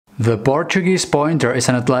The Portuguese Pointer is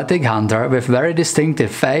an athletic hunter with very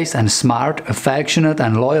distinctive face and smart, affectionate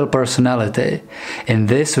and loyal personality. In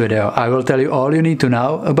this video I will tell you all you need to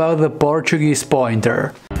know about the Portuguese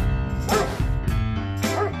Pointer.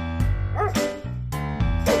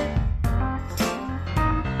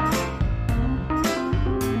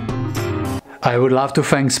 I would love to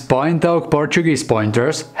thank Point Dog Portuguese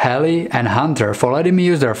Pointers, Helly and Hunter for letting me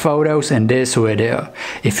use their photos in this video.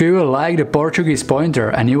 If you will like the Portuguese Pointer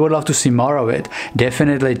and you would love to see more of it,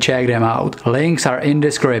 definitely check them out. Links are in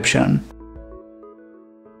description.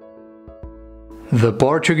 The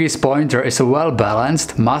Portuguese Pointer is a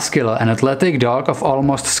well-balanced, muscular and athletic dog of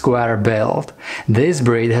almost square build. This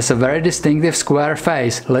breed has a very distinctive square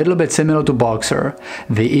face, little bit similar to Boxer.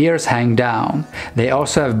 The ears hang down. They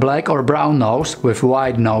also have black or brown nose with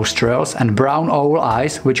wide nostrils and brown oval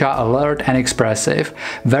eyes which are alert and expressive.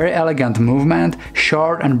 Very elegant movement,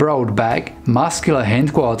 short and broad back, muscular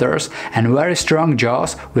hindquarters and very strong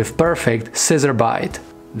jaws with perfect scissor bite.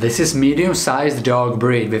 This is medium-sized dog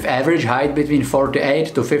breed with average height between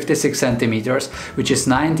 48 to 56 centimeters, which is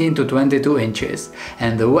 19 to 22 inches,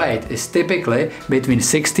 and the weight is typically between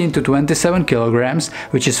 16 to 27 kilograms,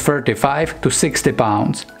 which is 35 to 60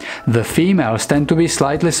 pounds. The females tend to be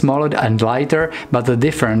slightly smaller and lighter, but the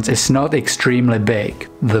difference is not extremely big.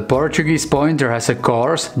 The Portuguese Pointer has a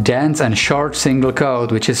coarse, dense and short single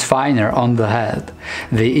coat which is finer on the head.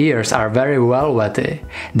 The ears are very velvety.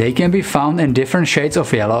 They can be found in different shades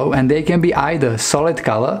of yellow and they can be either solid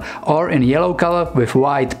color or in yellow color with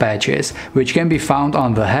white patches, which can be found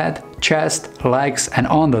on the head, chest, legs and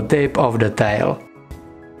on the tip of the tail.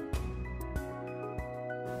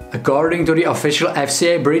 According to the official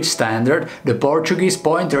FCA breed standard, the Portuguese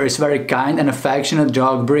Pointer is very kind and affectionate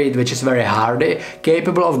dog breed which is very hardy,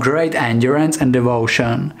 capable of great endurance and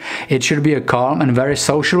devotion. It should be a calm and very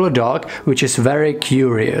sociable dog which is very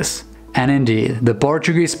curious. And indeed, the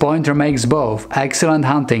Portuguese Pointer makes both excellent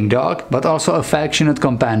hunting dog but also affectionate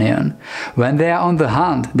companion. When they are on the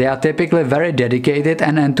hunt, they are typically very dedicated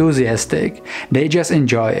and enthusiastic. They just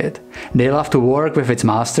enjoy it. They love to work with its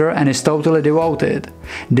master and is totally devoted.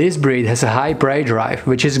 This breed has a high prey drive,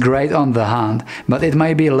 which is great on the hunt, but it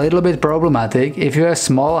may be a little bit problematic if you have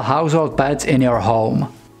small household pets in your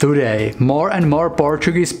home. Today, more and more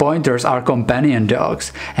Portuguese Pointers are companion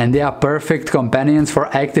dogs, and they are perfect companions for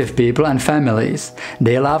active people and families.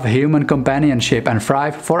 They love human companionship and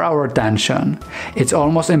thrive for our attention. It's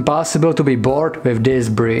almost impossible to be bored with this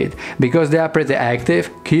breed, because they are pretty active,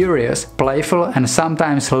 curious, playful and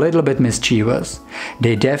sometimes a little bit mischievous.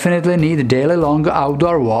 They definitely need daily longer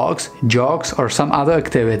outdoor walks, jogs or some other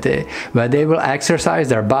activity, where they will exercise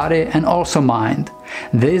their body and also mind.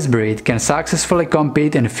 This breed can successfully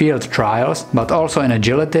compete in field trials, but also in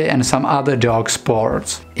agility and some other dog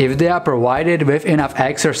sports. If they are provided with enough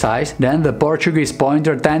exercise, then the Portuguese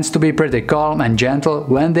Pointer tends to be pretty calm and gentle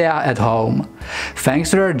when they are at home.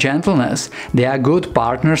 Thanks to their gentleness, they are good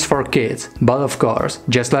partners for kids, but of course,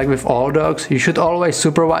 just like with all dogs, you should always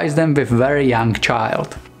supervise them with very young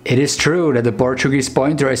child. It is true that the Portuguese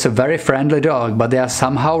Pointer is a very friendly dog, but they are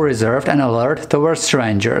somehow reserved and alert towards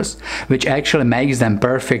strangers, which actually makes them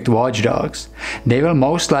perfect watchdogs. They will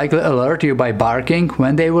most likely alert you by barking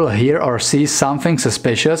when they will hear or see something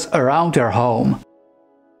suspicious around your home.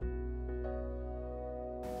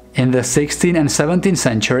 In the 16th and 17th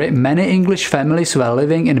century, many English families were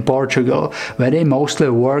living in Portugal, where they mostly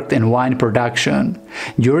worked in wine production.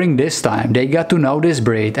 During this time, they got to know this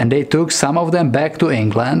breed and they took some of them back to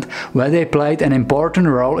England, where they played an important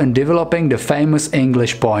role in developing the famous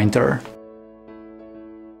English Pointer.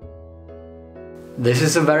 This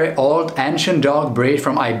is a very old ancient dog breed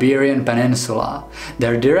from Iberian Peninsula.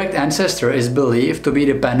 Their direct ancestor is believed to be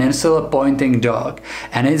the Peninsula Pointing Dog,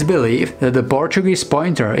 and it's believed that the Portuguese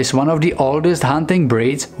Pointer is one of the oldest hunting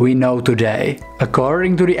breeds we know today.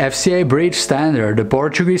 According to the FCA breed standard, the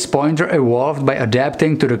Portuguese Pointer evolved by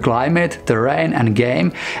adapting to the climate, terrain and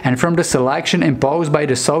game, and from the selection imposed by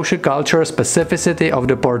the socio-cultural specificity of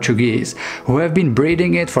the Portuguese, who have been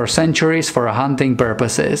breeding it for centuries for hunting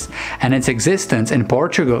purposes, and its existence in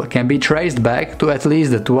Portugal can be traced back to at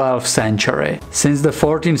least the 12th century. Since the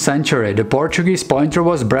 14th century, the Portuguese Pointer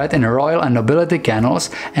was bred in royal and nobility kennels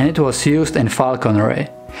and it was used in falconry.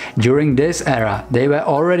 During this era, they were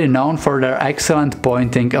already known for their excellent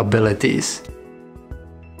pointing abilities.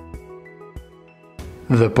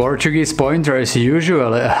 The Portuguese Pointer is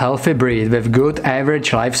usually a healthy breed with good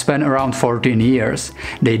average lifespan around 14 years.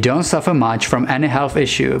 They don't suffer much from any health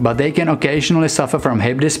issue, but they can occasionally suffer from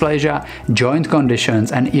hip dysplasia, joint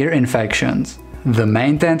conditions and ear infections. The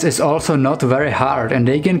maintenance is also not very hard and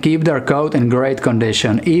they can keep their coat in great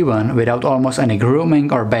condition even without almost any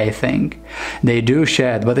grooming or bathing. They do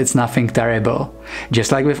shed, but it's nothing terrible.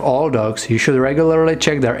 Just like with all dogs, you should regularly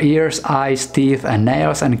check their ears, eyes, teeth and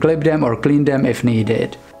nails and clip them or clean them if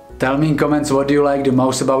needed. Tell me in comments what do you like the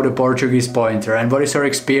most about the Portuguese Pointer and what is your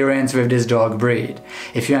experience with this dog breed.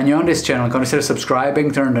 If you are new on this channel, consider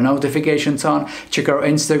subscribing, turn the notifications on, check our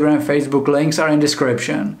Instagram, Facebook, links are in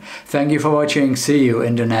description. Thank you for watching, see you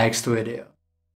in the next video.